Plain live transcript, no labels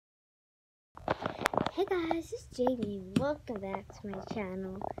Hey guys, it's Jayme. Welcome back to my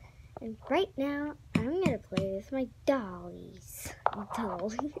channel. And right now, I'm gonna play with my dollies.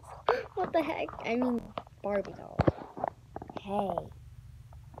 Dollies? What the heck? I mean, Barbie dolls. Hey,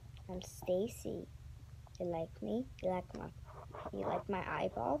 I'm Stacy. You like me? You like my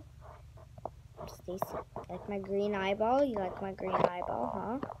eyeball? I'm Stacy. You like my green eyeball? You like my green eyeball,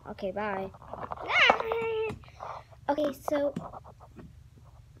 huh? Okay, bye. Okay, so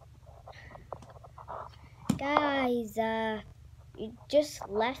guys, you just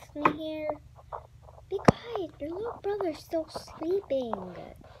left me here. Be quiet, your little brother's still sleeping.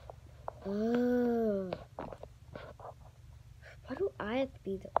 Ugh. Why do I have to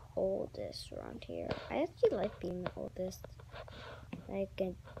be the oldest around here? I actually like being the oldest. I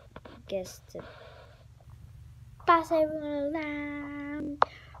can guess to pass everyone around.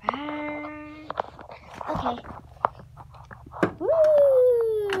 Okay. Woo!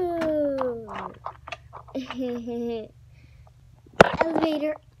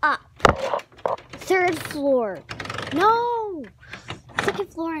 Elevator up. 3rd floor. No!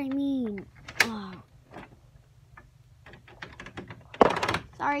 2nd floor, I mean. Oh.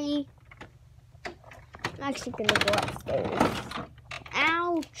 Sorry. I'm actually gonna go upstairs.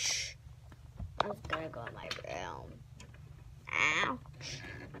 Ouch! I was gonna go in my room. Ouch.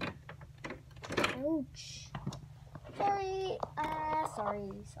 Ouch.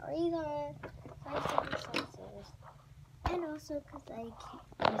 Sorry. Sorry. And also because I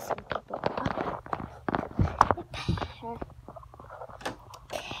can't miss some people up.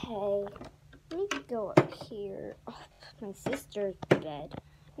 Okay. Let me go up here. Oh, my sister's bed.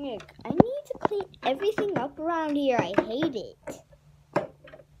 I need to clean everything up around here. I hate it.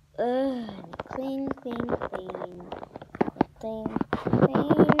 Ugh. Clean.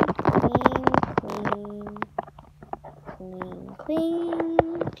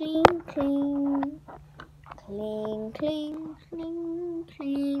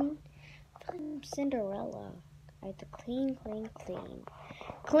 I'm Cinderella. I have to clean. I hate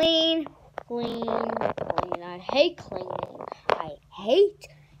cleaning. I hate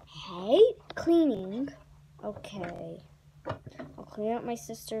cleaning. Okay. I'll clean up my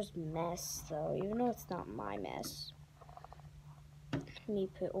sister's mess, though, even though it's not my mess. Let me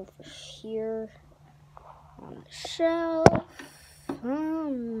put it over here on the shelf. Oh,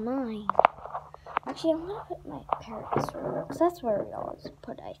 mine. Actually, I'm gonna put my parents' room, because that's where we always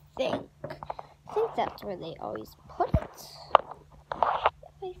put it, I think. I think that's where they always put it. I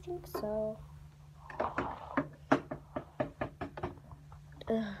think so.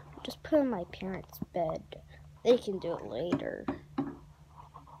 Just put it in my parents' bed. They can do it later.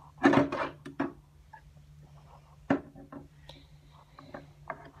 I'm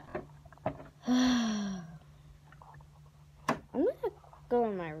gonna go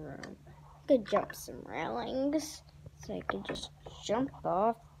in my room. I could jump some railings, so I could just jump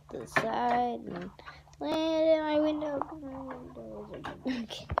off the side and land in my window.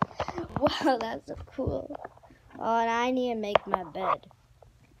 Okay. Wow, that's so cool. Oh, and I need to make my bed.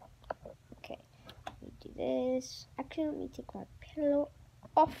 Okay, let me do this. Actually, let me take my pillow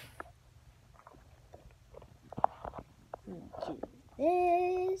off. Let me do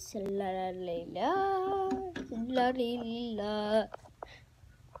this. La la la la la la.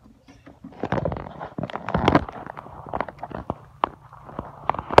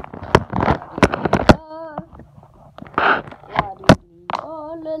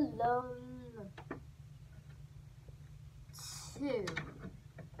 All alone. 2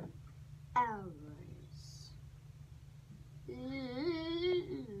 hours.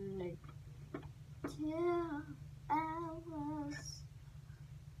 2 hours.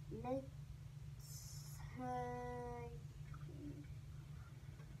 Let's say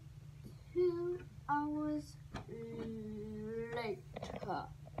 2 hours later.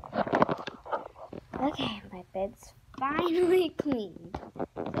 Okay, my bed's finally cleaned.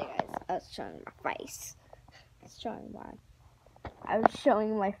 Hey guys, I was showing my face. I was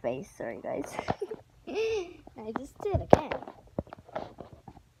showing my face, sorry guys. I just did again.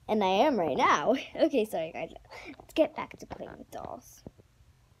 And I am right now. Okay, sorry guys. Let's get back to playing with dolls.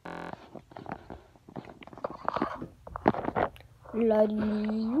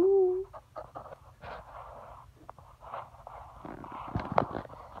 La-dee-doo.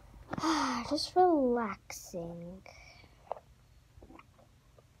 Just relaxing.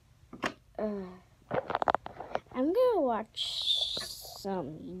 I'm gonna watch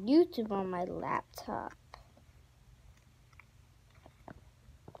some YouTube on my laptop.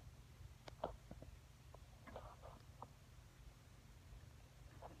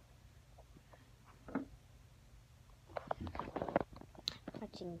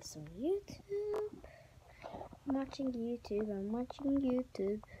 Watching some YouTube. I'm watching YouTube. I'm watching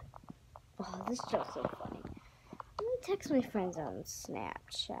YouTube. Oh, this joke's so funny. Let me text my friends on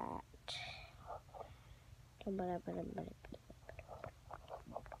Snapchat.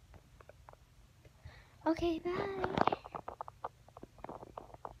 Okay, bye.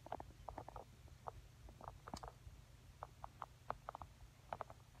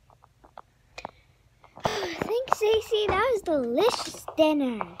 Thanks, Stacey. That was delicious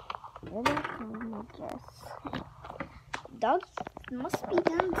dinner. You're welcome, I guess. Dogs must be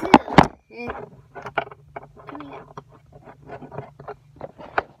done too. Coming up.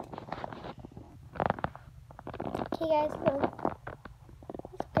 Okay, guys, so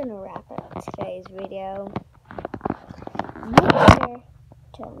that's gonna wrap up today's video. Make sure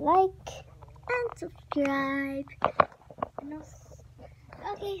to like and subscribe. And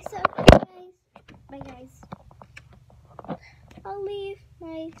okay, so bye guys. I'll leave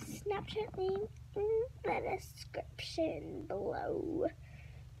my Snapchat name in the description below.